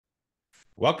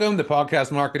Welcome to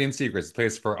Podcast Marketing Secrets, a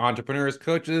place for entrepreneurs,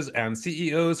 coaches, and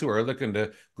CEOs who are looking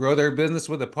to grow their business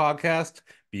with a podcast,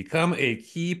 become a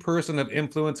key person of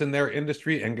influence in their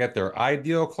industry, and get their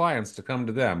ideal clients to come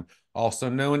to them, also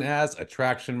known as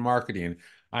attraction marketing.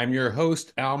 I'm your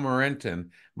host, Al Morenton.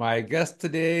 My guest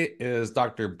today is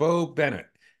Dr. Bo Bennett.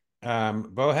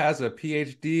 Bo has a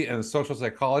PhD in social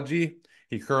psychology.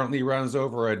 He currently runs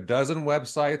over a dozen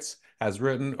websites, has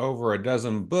written over a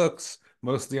dozen books,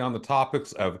 mostly on the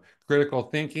topics of critical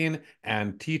thinking,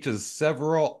 and teaches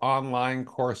several online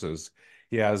courses.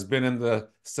 He has been in the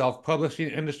self-publishing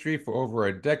industry for over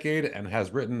a decade and has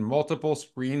written multiple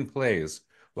screenplays.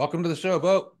 Welcome to the show,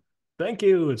 Bo. Thank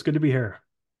you. It's good to be here.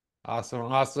 Awesome,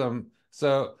 awesome.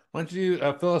 So, why don't you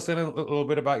fill us in a little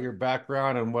bit about your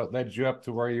background and what led you up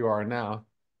to where you are now?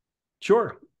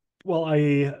 Sure. Well,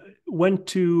 I went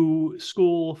to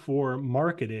school for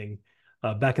marketing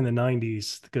back in the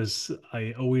 90s because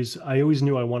I always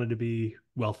knew I wanted to be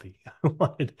wealthy.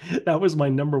 That was my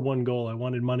number one goal. I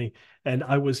wanted money, and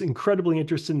I was incredibly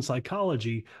interested in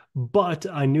psychology, but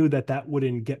I knew that that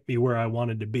wouldn't get me where I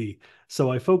wanted to be.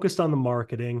 So I focused on the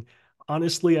marketing.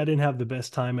 Honestly, I didn't have the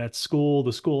best time at school.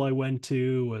 The school I went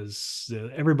to was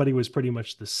everybody was pretty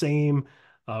much the same.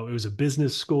 It was a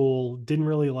business school, didn't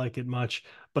really like it much,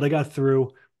 but I got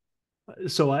through.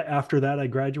 After that, I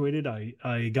graduated.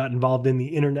 I got involved in the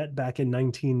internet back in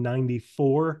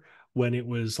 1994 when it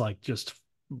was like just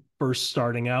first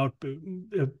starting out,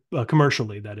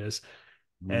 commercially, that is.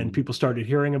 And Mm. people started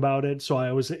hearing about it. So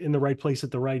I was in the right place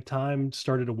at the right time,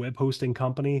 started a web hosting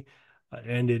company,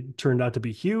 and it turned out to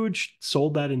be huge.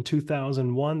 Sold that in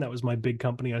 2001. That was my big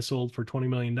company I sold for $20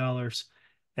 million.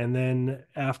 And then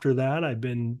after that, I've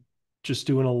been just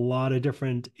doing a lot of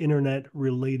different internet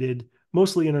related,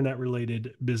 mostly internet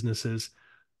related businesses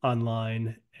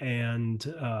online. And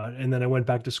then I went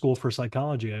back to school for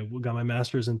psychology. I got my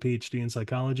master's and PhD in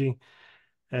psychology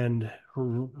and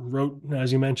wrote,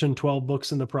 as you mentioned, 12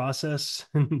 books in the process.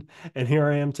 And here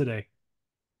I am today.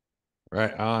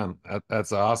 Right on.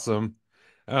 That's awesome.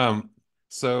 Um,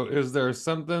 so is there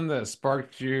something that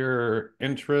sparked your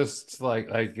interest, like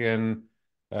in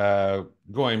uh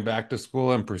going back to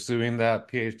school and pursuing that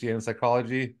PhD in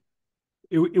psychology?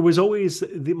 It was always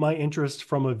my interest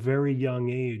from a very young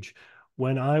age.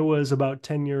 When I was about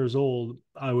 10 years old,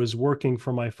 I was working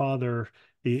for my father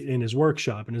in his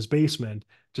workshop, in his basement,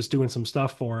 just doing some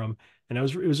stuff for him. And it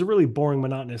was a really boring,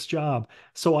 monotonous job.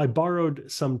 So I borrowed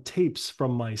some tapes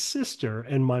from my sister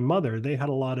and my mother. They had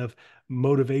a lot of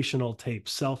motivational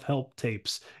tapes, self-help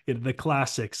tapes, the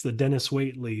classics, the Dennis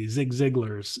Waitley, Zig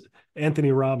Ziglar's,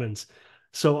 Anthony Robbins.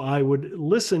 So I would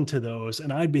listen to those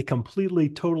and I'd be completely,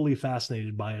 totally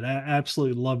fascinated by it. I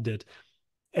absolutely loved it.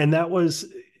 And that was,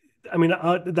 I mean,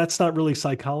 that's not really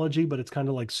psychology, but it's kind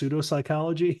of like pseudo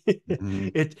psychology.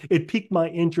 Mhm. It piqued my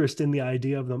interest in the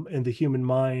idea of them and the human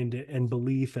mind and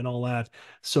belief and all that.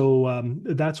 So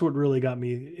that's what really got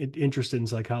me interested in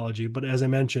psychology. But as I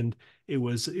mentioned, it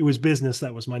was business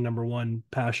that was my number one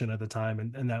passion at the time,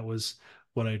 and that was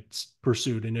what I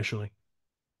pursued initially.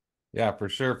 Yeah, for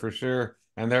sure, for sure.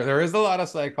 And there is a lot of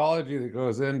psychology that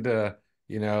goes into,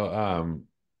 you know,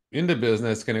 into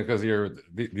business kind of because you're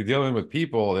dealing with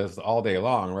people this all day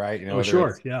long, right? Oh, Whether sure,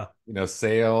 it's, yeah.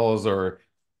 sales or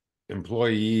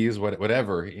employees,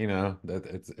 whatever, that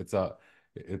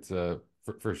it's a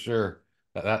for sure.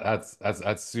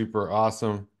 That's super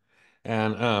awesome.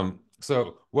 And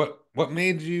so what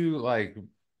made you like,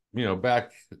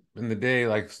 back in the day,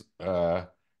 like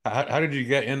how did you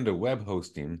get into web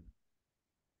hosting?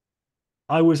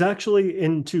 I was actually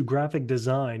into graphic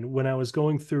design. When I was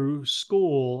going through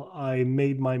school, I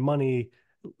made my money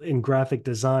in graphic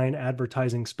design,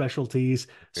 advertising specialties.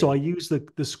 So I Okay. used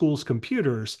the school's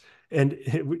computers. And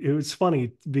it was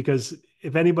funny because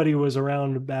if anybody was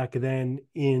around back then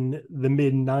in the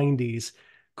mid 90s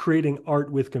creating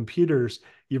art with computers,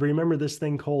 you remember this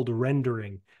thing called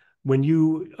rendering. When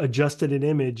you adjusted an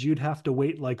image, you'd have to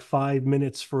wait like 5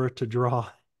 minutes for it to draw.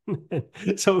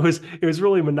 So it was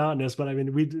really monotonous, but I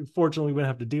mean, we fortunately wouldn't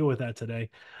have to deal with that today.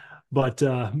 But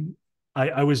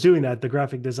I was doing that, the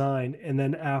graphic design, and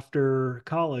then after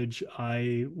college,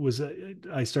 I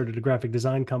started a graphic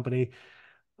design company,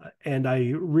 and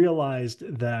I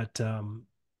realized that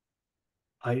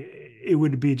I it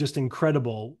would be just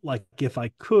incredible, like if I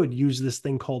could use this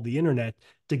thing called the internet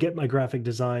to get my graphic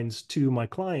designs to my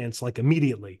clients like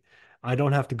immediately. I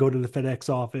don't have to go to the FedEx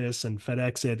office and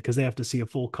FedEx it because they have to see a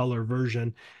full color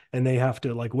version and they have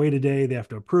to like wait a day, they have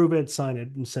to approve it, sign it,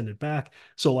 and send it back.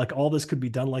 So like all this could be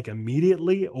done like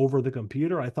immediately over the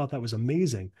computer. I thought that was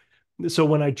amazing. So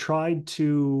when I tried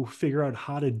to figure out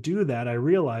how to do that, I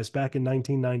realized back in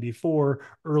 1994,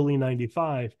 early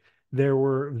 95, there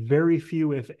were very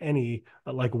few, if any,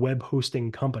 like web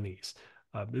hosting companies.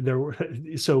 There were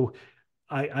so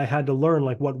I had to learn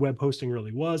like what web hosting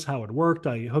really was, how it worked.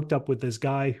 I hooked up with this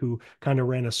guy who kind of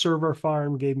ran a server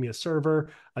farm, gave me a server.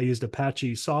 I used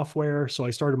Apache software, so I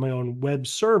started my own web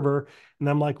server. And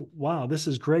I'm like, wow, this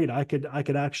is great. I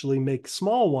could actually make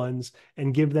small ones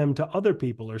and give them to other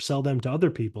people or sell them to other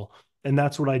people. And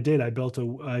that's what I did. I built a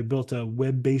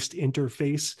web-based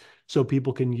interface so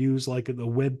people can use like the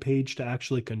web page to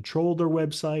actually control their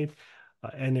website.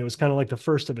 And it was kind of like the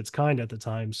first of its kind at the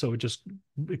time. So it just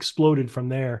exploded from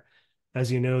there,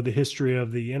 as you know, the history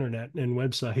of the internet and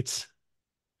websites.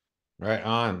 Right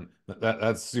on.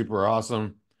 That's super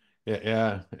awesome. Yeah,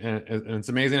 yeah. And it's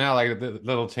amazing how like the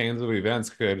little chains of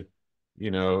events could,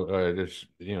 just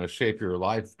shape your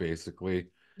life basically,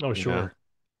 Oh, you know. sure.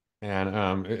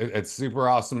 And it's super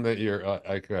awesome that you're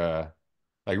like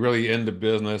really into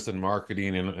business and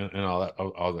marketing and all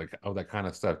that kind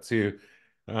of stuff too.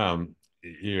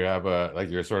 You have a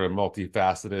like you're sort of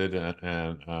multifaceted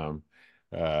and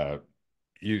uh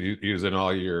using all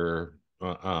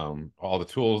the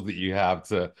tools that you have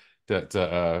to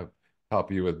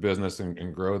help you with business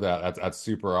and grow that. That's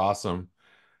super awesome.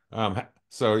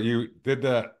 So you did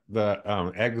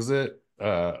the exit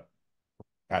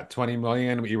at 20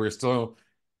 million, but you were still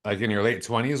like in your late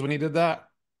 20s when you did that?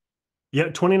 Yeah,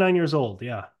 29 years old.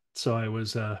 Yeah. So I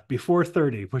was before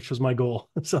 30, which was my goal.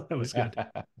 So that was good.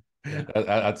 Yeah.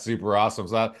 That's super awesome.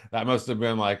 So that must have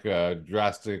been like a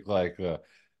drastic like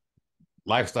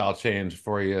lifestyle change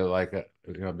for you, like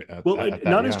Well, at that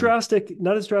not as young. drastic,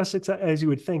 not as drastic as you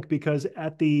would think, because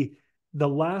at the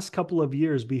last couple of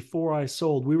years before I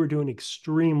sold, we were doing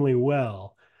extremely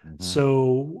well. Mhm.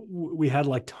 So we had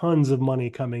like tons of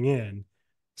money coming in.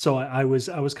 So I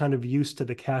was kind of used to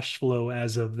the cash flow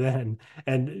as of then.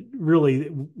 And really,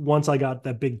 once I got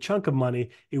that big chunk of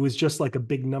money, it was just like a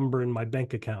big number in my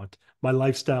bank account. My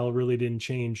lifestyle really didn't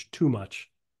change too much.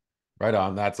 Right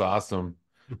on. That's awesome.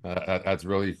 That's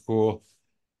really cool.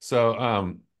 So,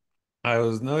 I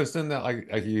was noticing that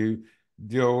like you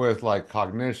deal with like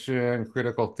cognition,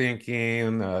 critical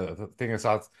thinking, the thing is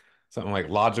something like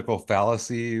logical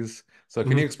fallacies. So,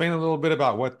 can you Mhm. explain a little bit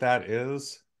about what that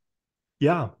is?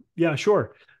 Yeah, yeah,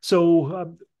 sure.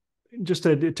 So just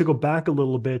to go back a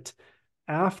little bit,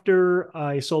 after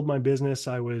I sold my business,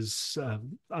 I was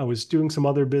doing some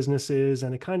other businesses,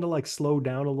 and it kind of like slowed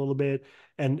down a little bit.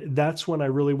 And that's when I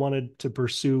really wanted to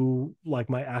pursue like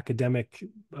my academic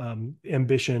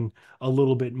ambition a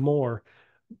little bit more.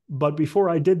 But before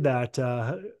I did that,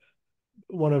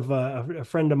 one of a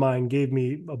friend of mine gave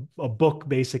me a book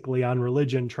basically on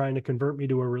religion, trying to convert me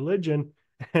to a religion,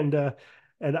 and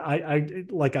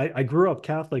I grew up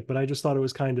Catholic, but I just thought it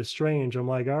was kind of strange. I'm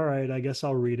like, all right, I guess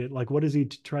I'll read it. Like, what is he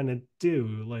trying to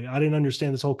do? Like, I didn't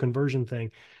understand this whole conversion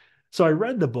thing. So I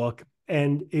read the book,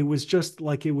 and it was just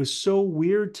like it was so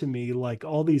weird to me, like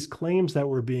all these claims that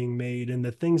were being made and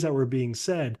the things that were being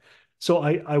said. So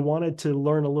I wanted to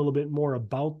learn a little bit more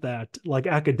about that, like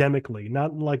academically,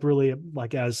 not like really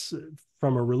like as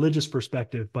from a religious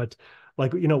perspective, but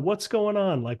like, what's going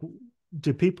on? Like,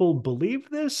 do people believe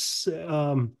this?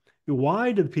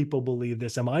 Why do people believe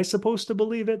this? Am I supposed to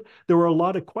believe it? There were a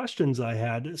lot of questions I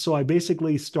had. So I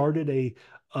basically started a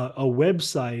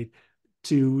website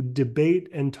to debate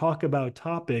and talk about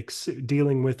topics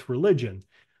dealing with religion.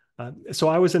 So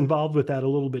I was involved with that a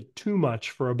little bit too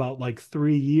much for about like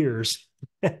 3 years.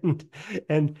 and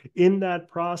and in that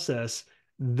process,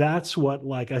 that's what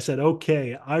like I said,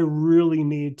 okay, I really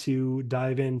need to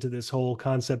dive into this whole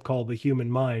concept called the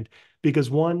human mind, because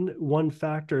one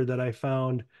factor that I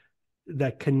found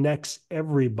that connects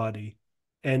everybody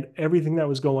and everything that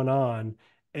was going on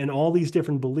and all these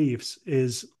different beliefs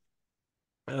is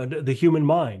the human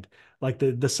mind, like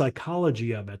the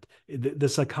psychology of it, the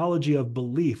psychology of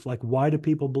belief. Like, why do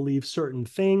people believe certain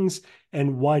things,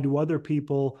 and why do other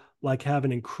people like have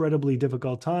an incredibly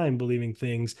difficult time believing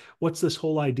things? What's this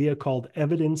whole idea called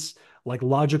evidence, like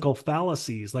logical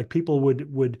fallacies? Like, people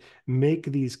would make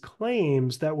these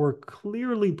claims that were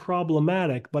clearly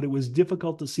problematic, but it was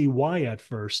difficult to see why at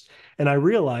first. And I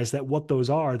realized that what those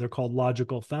are, they're called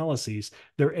logical fallacies.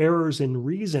 They're errors in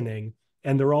reasoning,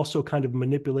 and they're also kind of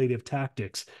manipulative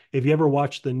tactics. If you ever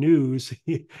watch the news,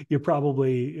 you're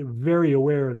probably very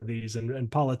aware of these,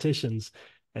 and politicians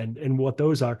and what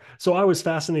those are. So I was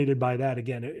fascinated by that.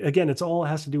 Again, it's all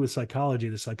has to do with psychology,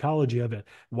 the psychology of it,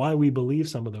 why we believe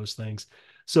some of those things.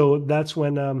 So that's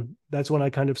when I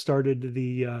kind of started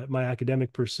the my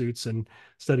academic pursuits and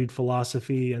studied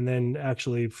philosophy, and then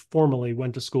actually formally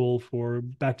went to school for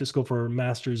back to school for a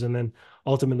master's, and then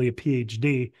ultimately a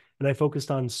PhD. And I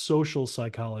focused on social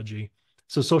psychology.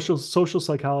 So social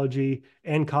psychology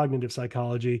and cognitive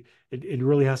psychology, it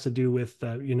really has to do with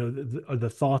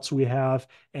the thoughts we have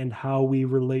and how we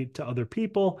relate to other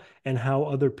people and how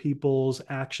other people's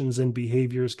actions and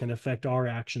behaviors can affect our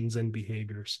actions and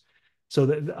behaviors.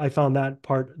 So I found that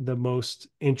part the most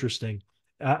interesting.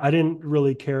 I didn't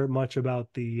really care much about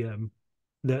the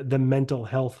mental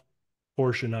health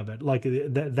portion of it, like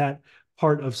that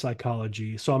part of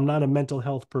psychology. So I'm not a mental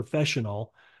health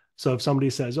professional. So if somebody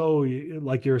says, "Oh,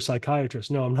 like you're a psychiatrist,"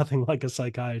 no, I'm nothing like a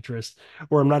psychiatrist,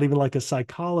 or I'm not even like a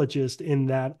psychologist in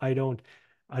that I don't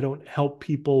help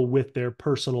people with their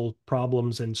personal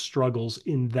problems and struggles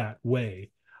in that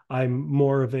way. I'm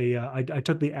more of I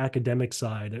took the academic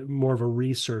side, more of a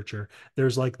researcher.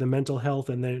 There's like the mental health,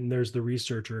 and then there's the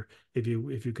researcher. If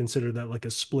you consider that like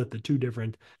a split, the two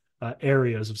different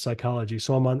areas of psychology.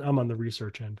 So I'm on the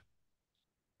research end.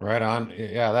 Right on.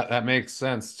 Yeah, that makes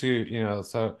sense too.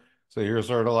 So you're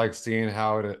sort of like seeing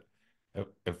how it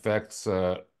affects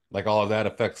like all of that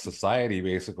affects society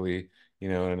basically,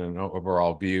 in an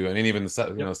overall view, and even Yep.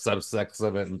 subsects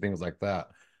of it and things like that.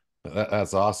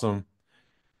 That's awesome.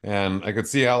 And I could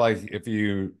see how like if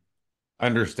you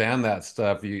understand that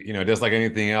stuff, just like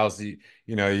anything else, you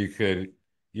could,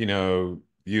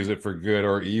 use it for good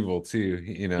or evil too.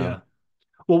 Yeah.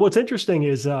 Well, what's interesting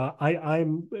is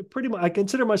I'm pretty much I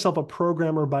consider myself a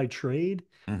programmer by trade.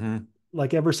 Hmm.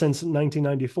 Like ever since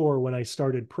 1994 when I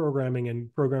started programming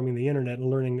and programming the internet and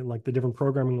learning like the different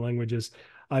programming languages,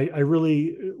 I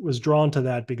really was drawn to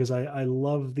that because I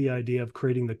love the idea of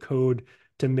creating the code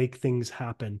to make things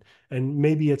happen. And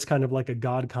maybe it's kind of like a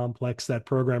God complex that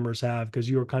programmers have because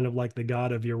you're kind of like the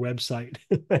God of your website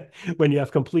when you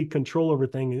have complete control over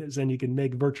things and you can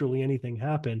make virtually anything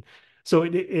happen. So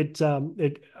it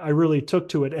I really took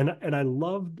to it, and I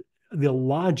loved the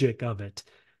logic of it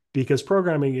because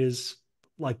programming is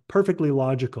like perfectly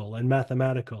logical and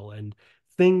mathematical, and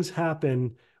things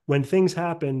happen. When things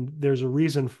happen, there's a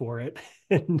reason for it,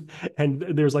 and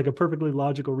there's like a perfectly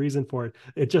logical reason for it.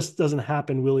 It just doesn't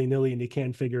happen willy-nilly and you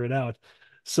can't figure it out.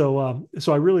 So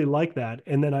I really like that.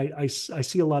 And then I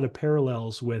see a lot of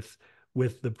parallels with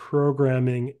the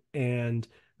programming and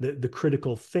the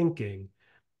critical thinking,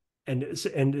 and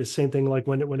the same thing like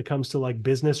when it comes to like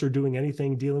business or doing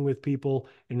anything dealing with people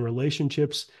in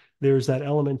relationships, there's that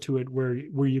element to it where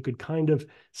you could kind of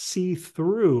see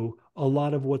through a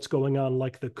lot of what's going on,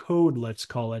 like the code, let's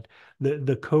call it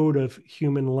the code of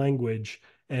human language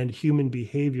and human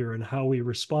behavior and how we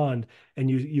respond, and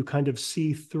you kind of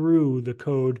see through the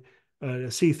code,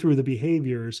 see through the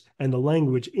behaviors and the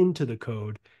language into the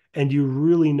code, and you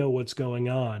really know what's going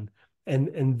on.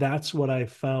 And that's what I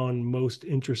found most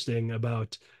interesting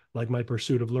about like my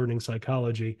pursuit of learning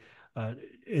psychology.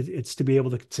 It's to be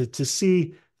able to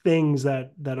see things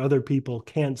that other people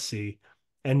can't see,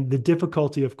 and the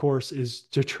difficulty, of course, is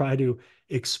to try to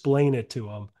explain it to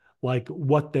them, like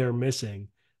what they're missing.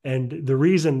 And the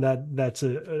reason that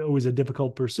always a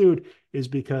difficult pursuit is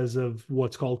because of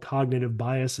what's called cognitive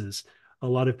biases. A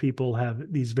lot of people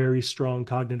have these very strong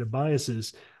cognitive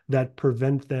biases that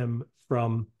prevent them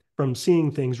from seeing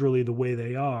things really the way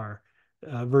they are,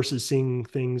 versus seeing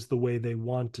things the way they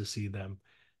want to see them.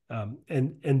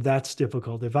 And that's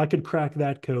difficult. If I could crack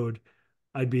that code,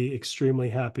 I'd be extremely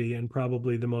happy and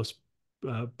probably the most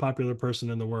popular person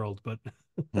in the world. But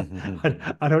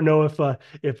I don't know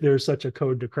if there's such a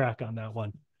code to crack on that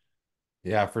one.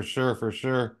 Yeah, for sure, for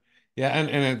sure. Yeah,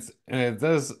 and it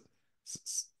does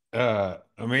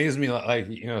amaze me like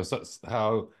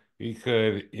how you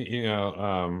could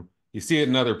you see it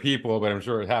in other people, but I'm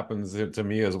sure it happens to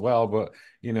me as well. But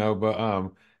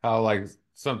how like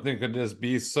something could just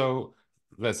be so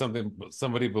that something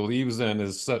somebody believes in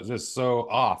is just so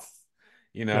off,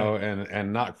 Right.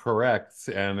 and not correct,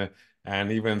 and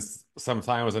even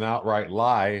sometimes an outright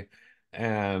lie,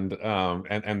 and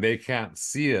they can't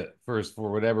see it first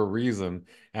for whatever reason,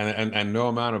 and no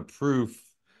amount of proof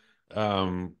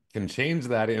can change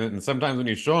that, and sometimes when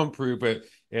you show them proof,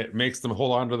 it makes them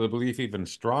hold on to the belief even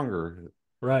stronger.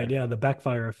 Right. Yeah. The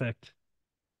backfire effect.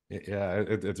 Yeah,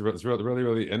 it's really really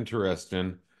really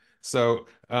interesting. So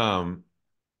you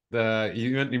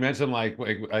mentioned like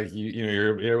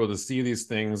you're able to see these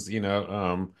things,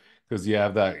 because you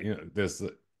have that, this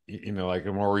like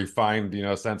a more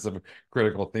refined, sense of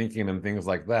critical thinking and things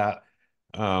like that.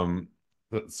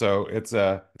 So it's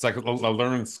like a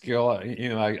learned skill.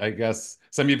 I guess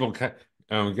some people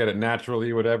get it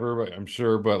naturally, whatever, but I'm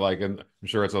sure, but like, and I'm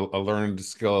sure it's a learned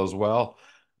skill as well.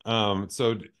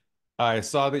 So I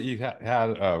saw that you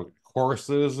had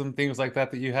courses and things like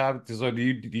that you have. So do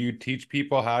you teach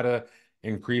people how to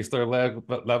increase their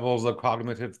levels of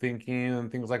cognitive thinking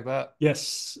and things like that?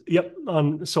 Yes. Yep.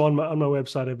 So on my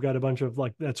website, I've got a bunch of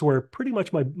like that's where pretty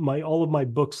much my all of my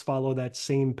books follow that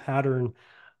same pattern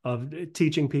of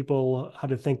teaching people how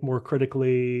to think more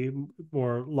critically,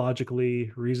 more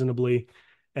logically, reasonably.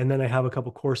 And then I have a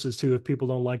couple courses too. If people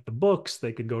don't like the books,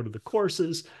 they could go to the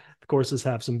courses. The courses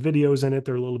have some videos in it.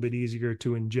 They're a little bit easier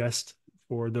to ingest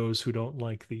for those who don't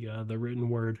like the written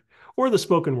word or the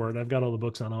spoken word. I've got all the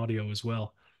books on audio as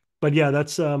well. But yeah,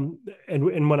 that's and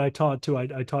when I taught too,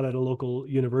 I taught at a local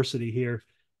university here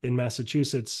in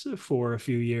Massachusetts for a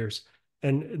few years,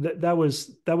 and that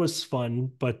was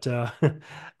fun. But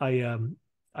I um,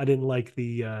 I didn't like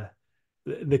the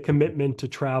commitment to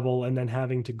travel and then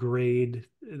having to grade.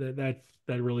 That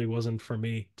really wasn't for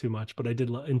me too much. But I did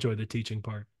enjoy the teaching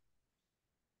part.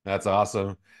 That's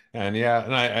awesome. And yeah,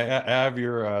 and I have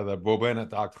your the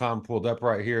bobennett.com pulled up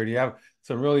right here, and you have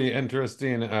some really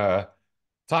interesting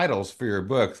titles for your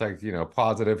books, like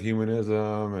positive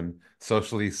humanism and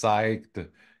socially psyched,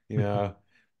 you know,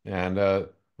 and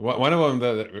one of them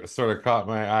that sort of caught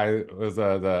my eye was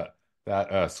the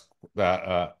that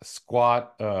that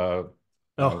squat uh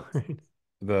Oh,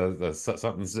 the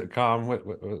something sitcom,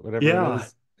 whatever it yeah,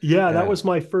 is. yeah, that Yeah. was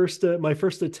my first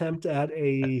attempt at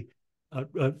a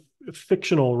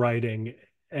fictional writing,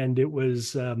 and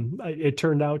it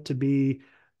turned out to be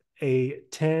a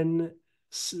 10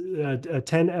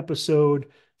 episode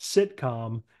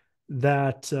sitcom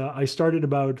that I started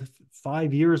about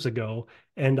 5 years ago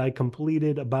and I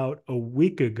completed about a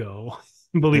week ago,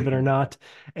 believe it or not.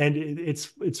 And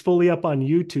it's fully up on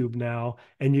YouTube now,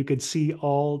 and you could see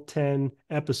all 10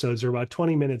 episodes. They're about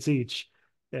 20 minutes each.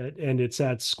 And it's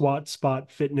at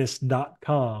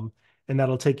squatspotfitness.com, and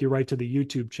that'll take you right to the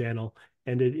YouTube channel.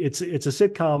 And it's a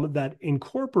sitcom that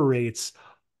incorporates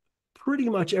pretty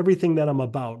much everything that I'm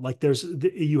about. Like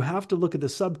you have to look at the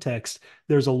subtext.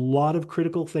 There's a lot of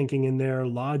critical thinking in there,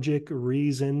 logic,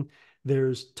 reason.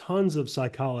 There's tons of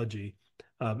psychology,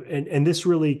 and this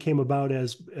really came about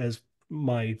as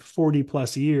my 40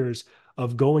 plus years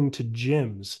of going to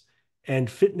gyms and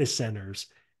fitness centers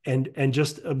and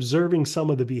just observing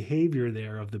some of the behavior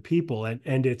there of the people,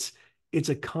 and it's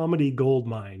a comedy gold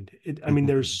mine. I mean,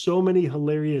 there's so many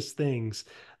hilarious things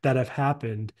that have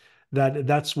happened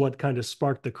that's what kind of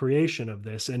sparked the creation of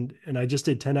this. And I just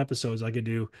did 10 episodes. I could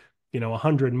do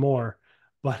 100 more,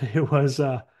 but it was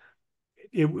a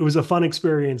fun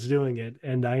experience doing it,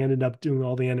 and I ended up doing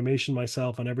all the animation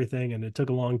myself and everything, and it took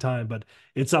a long time, but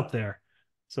it's up there,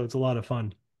 so it's a lot of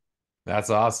fun. That's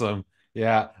awesome.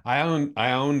 Yeah, I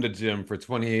owned a gym for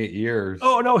 28 years.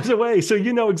 Oh, no, it's away, so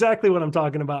you know exactly what I'm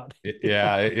talking about.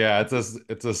 Yeah,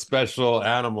 it's a special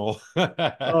animal.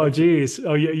 Oh geez,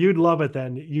 oh you'd love it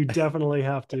then. You definitely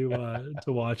have to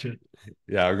watch it.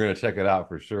 Yeah, we're gonna check it out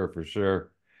for sure, for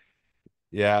sure.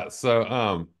 Yeah,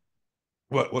 so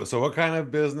what kind of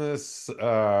business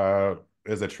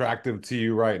is attractive to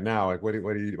you right now? Like what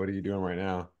are you doing right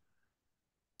now?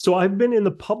 So I've been in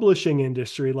the publishing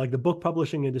industry, like the book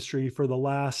publishing industry, for the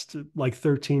last like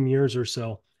 13 years or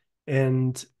so.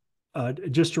 And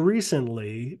just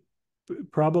recently,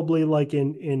 probably like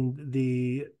in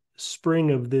the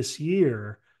spring of this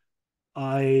year,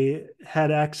 I had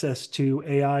access to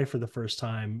AI for the first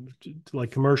time,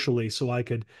 like commercially, so I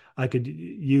could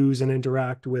use and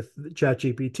interact with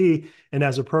ChatGPT, and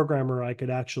as a programmer, I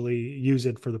could actually use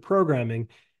it for the programming.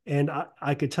 And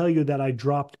I could tell you that I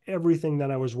dropped everything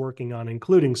that I was working on,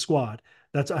 including Squad.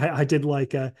 I did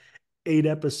like 8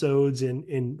 episodes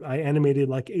in I animated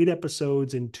like 8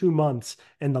 episodes in 2 months,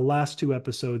 and the last two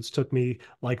episodes took me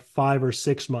like 5 or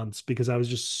 6 months because I was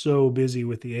just so busy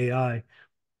with the AI.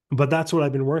 But that's what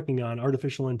I've been working on,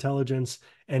 artificial intelligence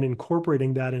and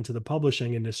incorporating that into the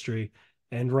publishing industry.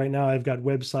 And right now I've got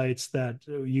websites that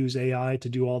use AI to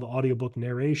do all the audiobook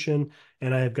narration,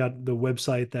 and I have got the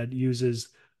website that uses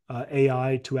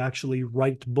AI to actually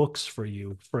write books for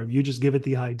you. For you just give it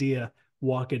the idea,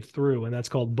 walk it through, and that's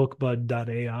called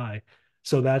bookbud.ai.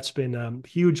 So that's been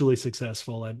hugely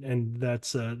successful, and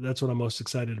that's what I'm most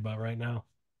excited about right now.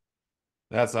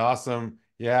 That's awesome.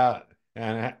 Yeah,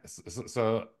 and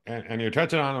and you're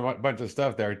touching on a bunch of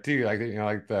stuff there too, like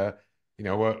like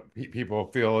what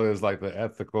people feel is like the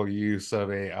ethical use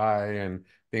of AI and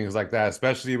things like that,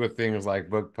 especially with things like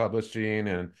book publishing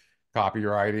and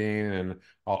copywriting and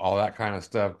all that kind of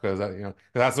stuff, because 'cause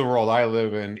that's the world I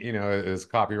live in, is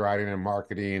copywriting and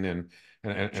marketing and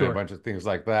a Sure. bunch of things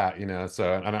like that.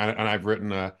 So and I've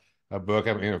written a book.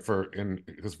 I mean,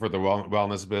 because for the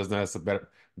wellness business, a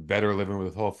better living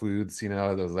with whole foods. It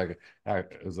was like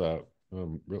it was a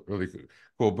really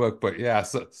cool book. But yeah,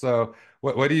 so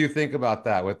what do you think about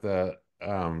that with the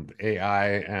AI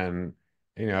and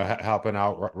helping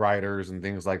out writers and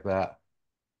things like that?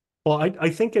 Well, I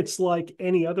think it's like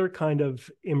any other kind of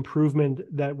improvement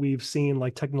that we've seen,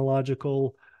 like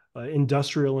technological,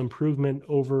 industrial improvement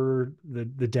over the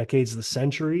decades, the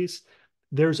centuries.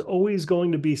 There's always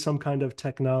going to be some kind of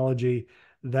technology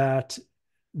that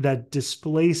that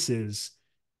displaces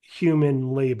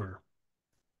human labor,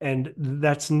 and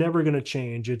that's never going to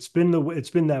change. It's been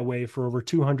that way for over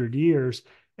 200 years,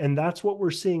 and that's what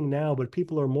we're seeing now. But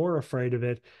people are more afraid of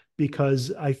it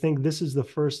because I think this is the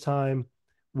first time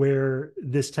where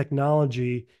this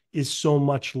technology is so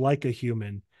much like a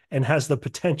human and has the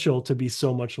potential to be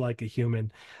so much like a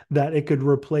human that it could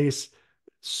replace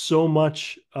so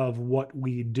much of what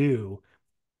we do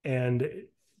and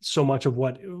so much of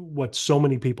what so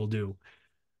many people do.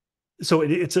 So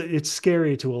it's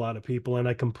scary to a lot of people, and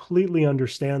I completely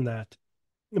understand that.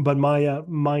 But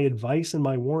my advice and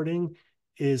my warning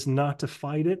is not to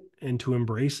fight it and to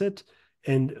embrace it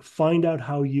and find out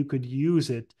how you could use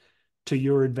it to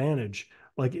your advantage.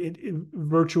 Like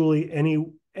virtually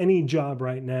any job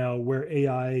right now where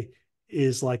AI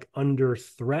is like under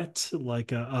threat,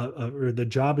 like or the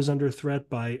job is under threat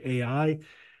by AI,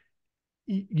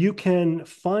 you can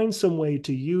find some way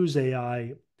to use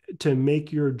AI to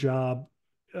make your job,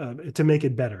 to make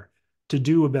it better, to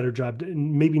do a better job,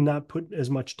 and maybe not put as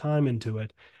much time into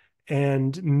it.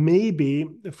 And maybe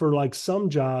for like some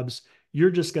jobs, you're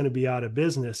just going to be out of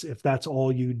business if that's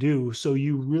all you do. So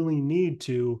you really need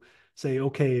to say,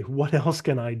 okay, what else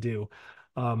can I do?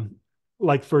 Um,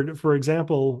 like for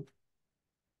example,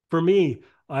 for me,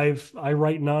 I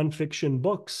write nonfiction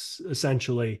books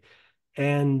essentially,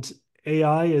 and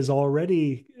AI is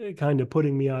already kind of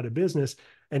putting me out of business.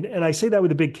 And I say that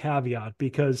with a big caveat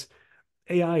because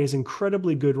AI is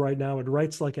incredibly good right now. It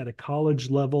writes like at a college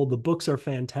level. The books are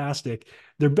fantastic.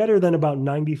 They're better than about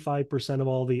 95% of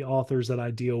all the authors that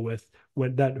I deal with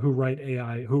that who write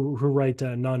AI, who write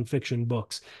nonfiction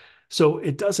books. So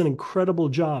it does an incredible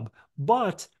job,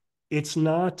 but it's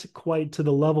not quite to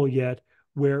the level yet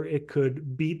where it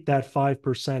could beat that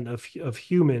 5% of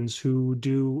humans who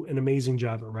do an amazing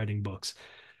job at writing books.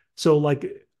 So,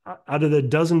 like, out of the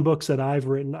dozen books that I've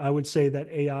written, I would say that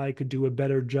AI could do a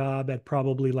better job at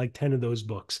probably like 10 of those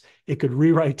books. It could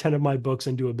rewrite 10 of my books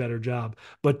and do a better job.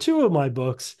 But two of my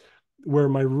books, where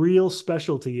my real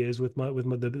specialty is with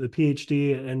the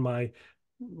PhD and my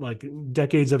like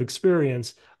decades of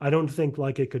experience, I don't think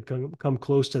like it could come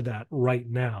close to that right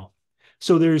now.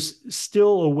 So there's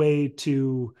still a way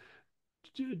to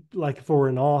like for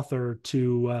an author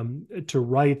to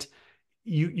write,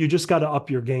 you just got to up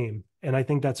your game, and I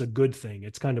think that's a good thing.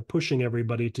 It's kind of pushing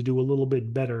everybody to do a little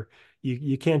bit better.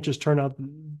 You can't just turn out the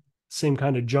same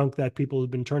kind of junk that people have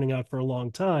been turning out for a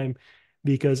long time,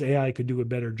 because AI could do a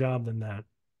better job than that.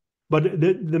 But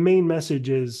the main message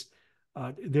is,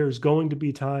 there's going to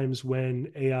be times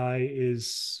when AI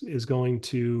is going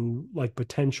to like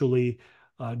potentially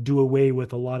do away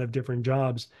with a lot of different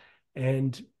jobs,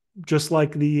 and just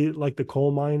like the coal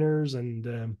miners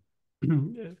and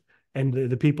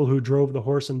the people who drove the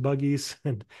horse and buggies,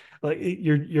 and like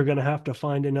you're going to have to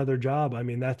find another job. I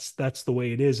mean, that's the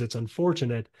way it is. It's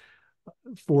unfortunate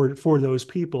for those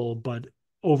people, but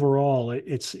overall,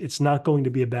 it's not going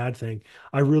to be a bad thing.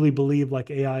 I really believe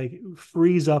like AI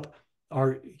frees up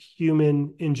our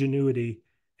human ingenuity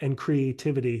and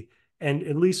creativity, and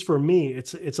at least for me,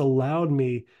 it's allowed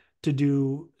me to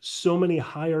do so many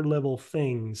higher level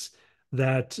things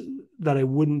that that I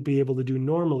wouldn't be able to do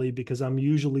normally because I'm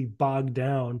usually bogged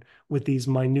down with these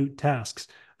minute tasks.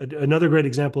 Another great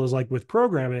example is like with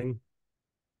programming.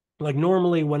 Like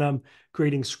normally when I'm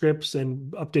creating scripts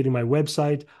and updating my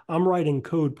website, I'm writing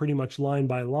code pretty much line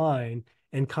by line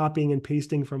and copying and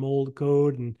pasting from old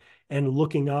code and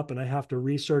looking up, and I have to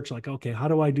research like, okay, how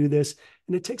do I do this?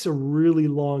 And it takes a really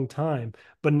long time.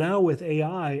 But now with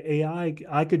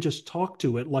I could just talk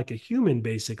to it like a human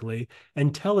basically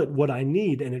and tell it what I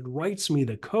need, and it writes me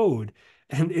the code,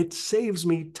 and it saves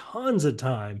me tons of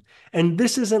time. And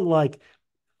this isn't like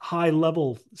high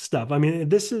level stuff. I mean,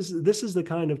 this is the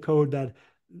kind of code that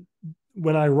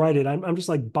when I write it, I'm just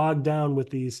like bogged down with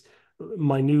these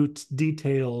minute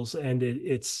details, and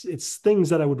it's things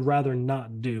that I would rather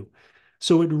not do.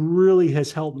 So it really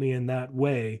has helped me in that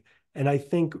way. And I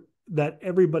think that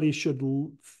everybody should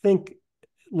think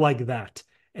like that.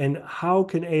 And how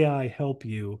can AI help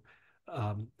you?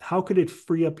 How could it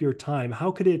free up your time? How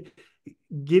could it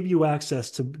give you access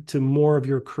to more of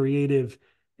your creative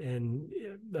and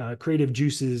creative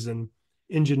juices and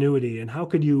ingenuity, and how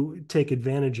could you take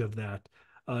advantage of that?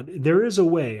 There is a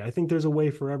way. I think there's a way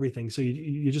for everything. So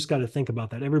you just got to think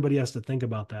about that. Everybody has to think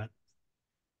about that.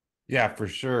 Yeah, for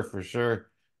sure, for sure.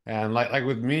 And like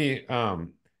with me,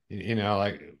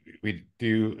 like we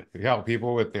help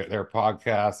people with their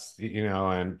podcasts,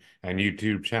 and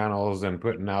YouTube channels and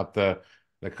putting out the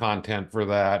content for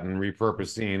that and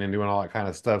repurposing and doing all that kind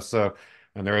of stuff. So,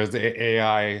 and there is the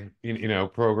AI,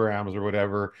 programs or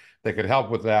whatever that could help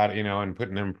with that, and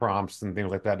putting in prompts and things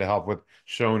like that to help with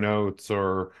show notes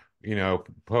or,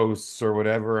 posts or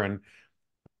whatever. And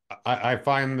I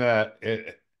find that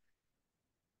as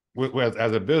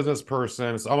a business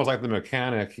person, it's almost like the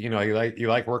mechanic. You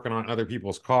like working on other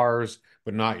people's cars,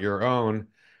 but not your own,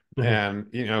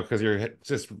 and because you're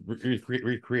just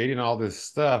recreating all this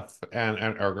stuff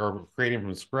or creating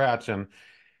from scratch, and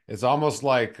it's almost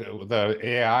like the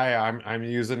AI, I'm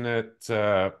using it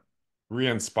to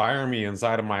re-inspire me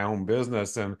inside of my own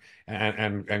business and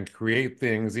create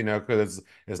things, because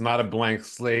it's not a blank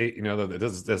slate,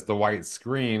 this the white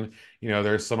screen,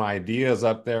 there's some ideas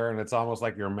up there, and it's almost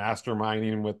like you're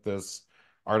masterminding with this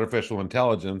artificial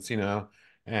intelligence, and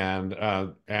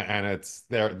it's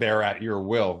there at your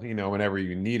will, whenever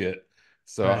you need it.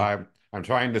 So Right. I'm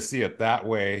trying to see it that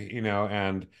way,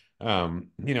 and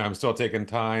I'm still taking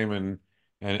time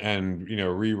and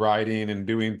rewriting and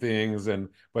doing things, and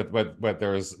but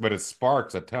it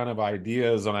sparks a ton of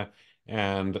ideas,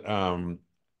 and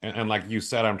like you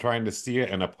said, I'm trying to see it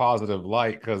in a positive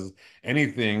light, because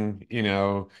anything,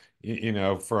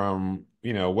 from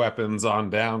weapons on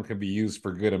down can be used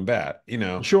for good and bad,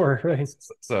 Sure. Right.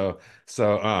 so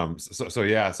so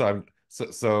yeah,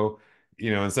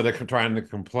 instead of trying to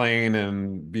complain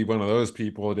and be one of those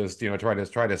people, just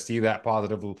try to see that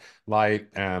positive light,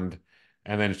 and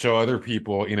then show other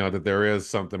people, that there is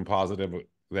something positive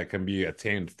that can be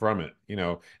attained from it,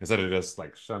 instead of just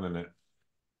like shunning it.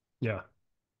 Yeah.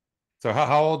 So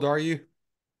how old are you?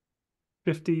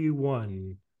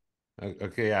 51.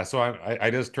 Okay, yeah. So I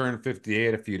just turned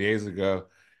 58 a few days ago,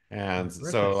 and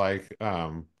so Terrific.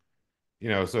 like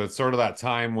so it's sort of that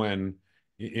time when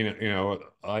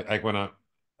like when I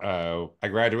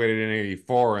graduated in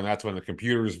 84, and that's when the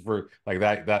computers were like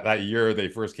that year they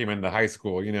first came into high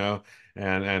school, and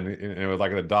it was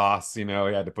like the DOS, you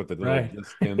had to put the little Right.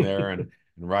 disk in there and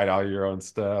write all your own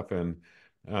stuff, and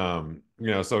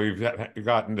so we've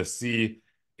gotten to see,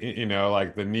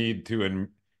 like the need to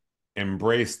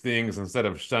embrace things instead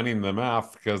of shunning them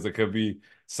off, because it could be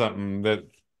something that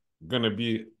going to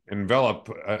be envelop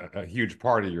a huge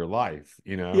part of your life.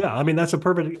 Yeah, I mean that's a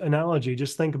perfect analogy.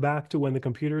 Just think back to when the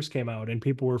computers came out and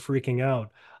people were freaking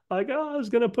out. Like, oh, it's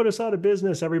going to put us out of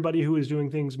business. Everybody who was doing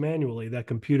things manually, that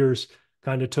computers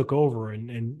kind of took over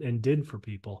and did for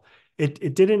people.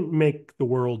 It didn't make the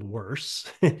world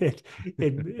worse. It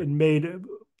made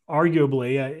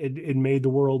arguably it made the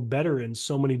world better in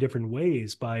so many different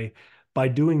ways by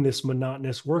doing this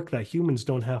monotonous work that humans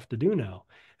don't have to do now.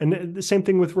 And the same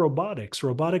thing with robotics.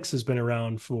 Robotics has been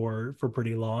around for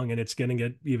pretty long, and it's going to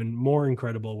get even more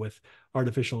incredible with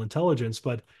artificial intelligence.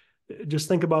 But just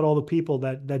think about all the people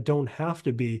that don't have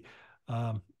to be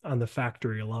on the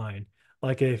factory line.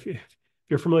 Like if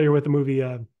you're familiar with the movie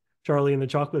Charlie and the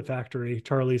Chocolate Factory,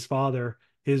 Charlie's father,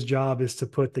 his job is to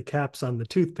put the caps on the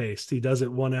toothpaste. He does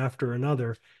it one after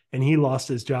another, and he lost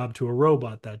his job to a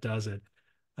robot that does it.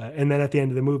 And then at the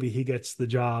end of the movie, he gets the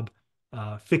job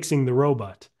fixing the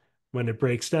robot when it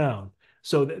breaks down.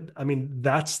 So, I mean,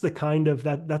 that's the kind of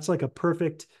that's like a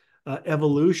perfect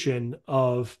evolution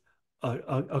of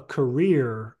a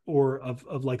career or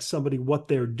of like somebody, what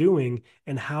they're doing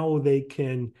and how they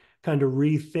can kind of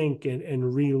rethink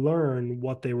and relearn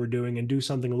what they were doing and do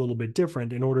something a little bit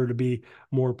different in order to be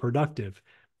more productive.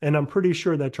 And I'm pretty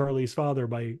sure that Charlie's father,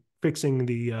 by fixing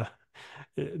the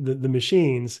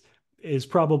machines, is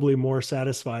probably more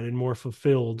satisfied and more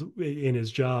fulfilled in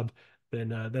his job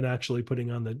than actually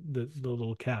putting on the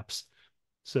little caps.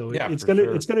 So Yeah, it's for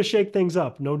gonna sure. shake things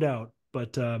up, no doubt.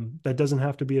 But that doesn't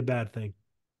have to be a bad thing.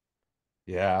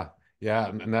 Yeah, yeah,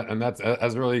 and that's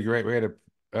a really great way to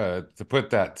put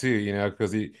that too,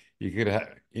 because you could have,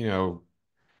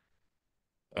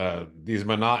 these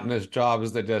monotonous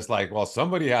jobs that just like, well,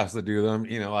 somebody has to do them,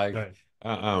 like Right.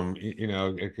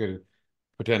 it could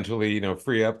potentially,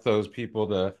 free up those people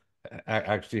to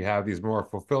actually have these more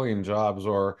fulfilling jobs,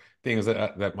 or things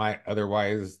that might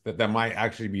otherwise that might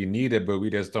actually be needed, but we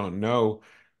just don't know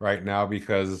right now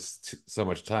because so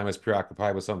much time is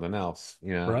preoccupied with something else.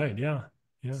 Right. Yeah.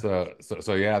 Yeah. So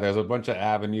yeah, there's a bunch of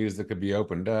avenues that could be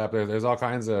opened up. There's all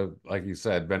kinds of, like you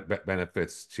said,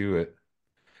 benefits to it.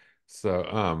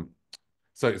 So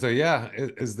So yeah,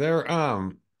 is there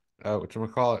what you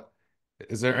call it?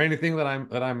 Is there anything that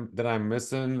I'm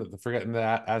missing, forgetting to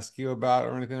ask you about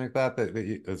or anything like that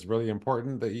that's really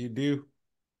important that you do?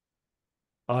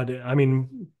 I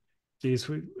mean, geez,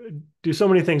 we do so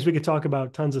many things. We could talk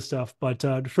about tons of stuff, but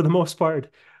for the most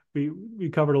part, we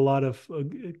covered a lot of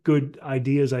good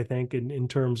ideas, I think, in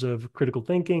terms of critical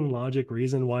thinking, logic,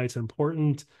 reason, why it's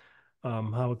important,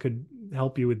 how it could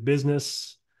help you with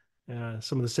business,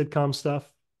 some of the sitcom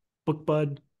stuff, book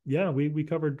bud. Yeah, we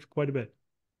covered quite a bit.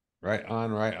 Right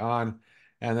on, right on.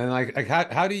 And then like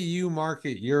how do you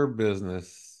market your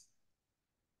business?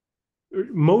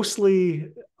 Mostly,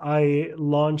 I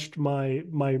launched my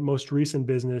most recent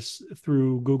business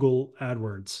through Google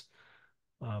AdWords.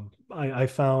 I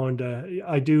found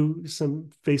I do some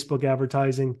Facebook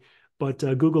advertising, but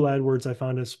Google AdWords I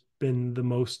found has been the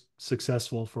most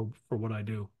successful for what I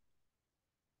do.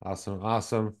 Awesome,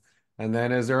 awesome. And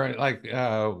then is there like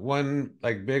one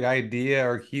like big idea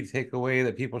or key takeaway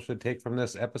that people should take from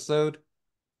this episode?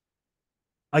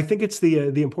 I think it's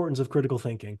the importance of critical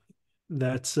thinking.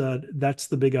 That's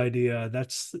the big idea.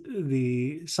 That's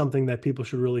the something that people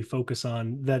should really focus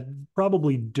on that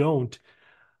probably don't.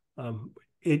 Um,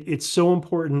 it's so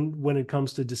important when it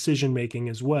comes to decision making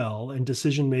as well. And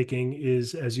decision making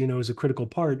is, as you know, is a critical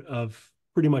part of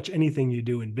pretty much anything you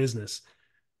do in business.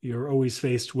 You're always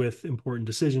faced with important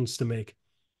decisions to make.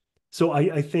 So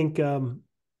I think and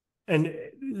and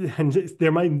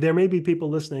there may be people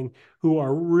listening who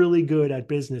are really good at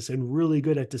business and really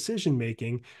good at decision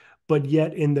making, but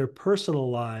yet in their personal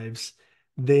lives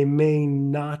they may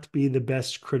not be the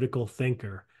best critical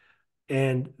thinker,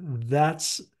 and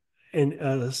that's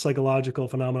a psychological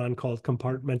phenomenon called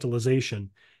compartmentalization.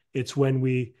 It's when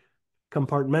we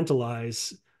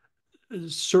compartmentalize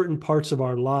certain parts of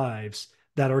our lives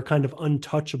that are kind of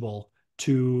untouchable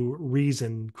to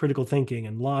reason, critical thinking,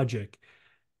 and logic,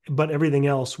 but everything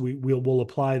else we'll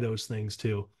apply those things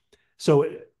to. So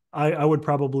I would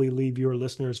probably leave your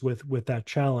listeners with that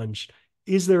challenge.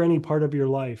 Is there any part of your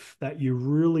life that you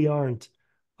really aren't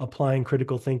applying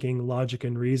critical thinking, logic,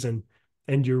 and reason,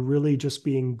 and you're really just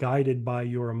being guided by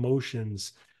your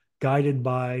emotions, guided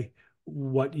by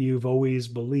what you've always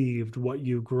believed, what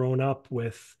you've grown up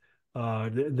with,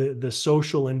 the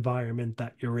social environment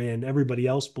that you're in? Everybody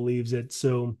else believes it,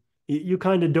 so you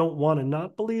kind of don't want to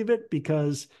not believe it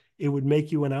because it would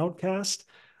make you an outcast.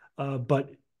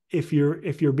 But if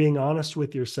you're being honest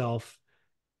with yourself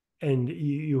and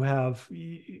you have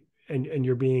and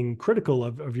you're being critical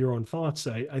of your own thoughts,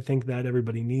 I think that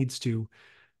everybody needs to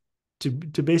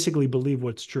basically believe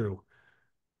what's true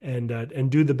and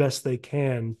do the best they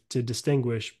can to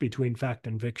distinguish between fact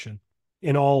and fiction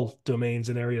in all domains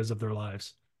and areas of their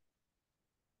lives.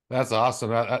 That's awesome.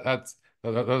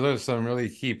 Those are some really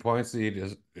key points that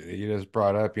you just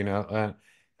brought up, and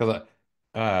because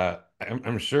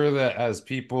I'm sure that as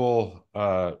people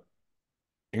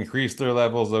increase their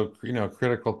levels of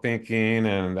critical thinking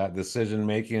and that decision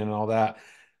making and all that,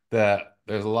 that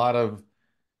there's a lot of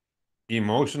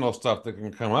emotional stuff that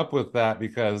can come up with that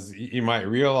because you might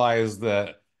realize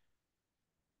that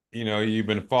you've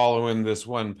been following this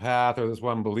one path or this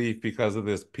one belief because of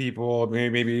this people,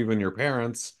 maybe even your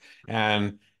parents,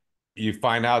 and you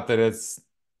find out that it's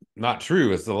not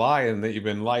true. It's a lie, and that you've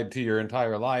been lied to your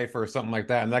entire life or something like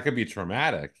that. And that could be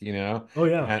traumatic. Oh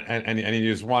yeah. And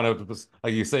you just want to,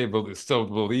 like you say, still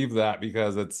believe that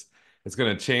because it's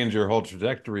going to change your whole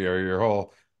trajectory or your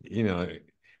whole, you know,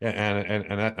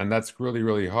 and that's really,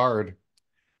 really hard.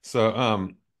 So,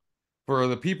 for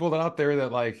the people out there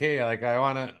that like, hey, like I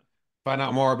want to find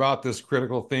out more about this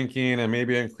critical thinking and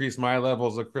maybe increase my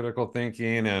levels of critical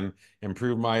thinking and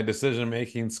improve my decision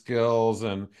making skills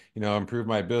and improve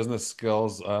my business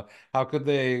skills, how could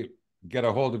they get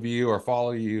a hold of you or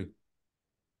follow you?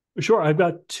 Sure. I've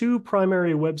got two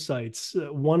primary websites.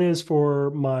 One is for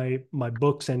my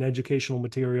books and educational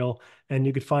material, and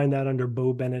you could find that under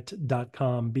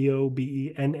bobennett.com,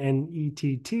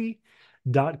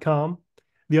 BOBENNETT.com.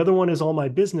 The other one is all my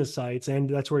business sites, and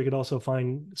that's where you could also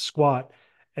find Squat,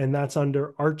 and that's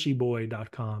under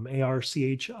archieboy.com,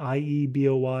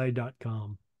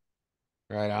 ARCHIEBOY.com.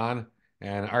 Right on.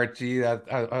 And Archie,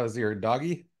 that was your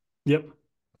doggy? Yep.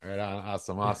 Right on.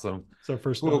 Awesome. Yeah. Awesome. It's our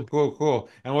first Cool, dog. cool, cool.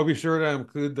 And we'll be sure to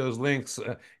include those links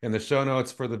in the show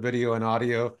notes for the video and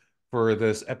audio for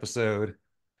this episode.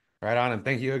 Right on. And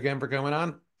thank you again for coming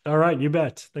on. All right. You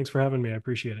bet. Thanks for having me. I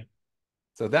appreciate it.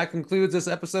 So that concludes this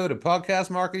episode of Podcast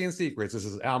Marketing Secrets. This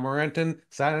is Al Morenton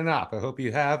signing off. I hope you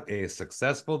have a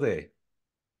successful day.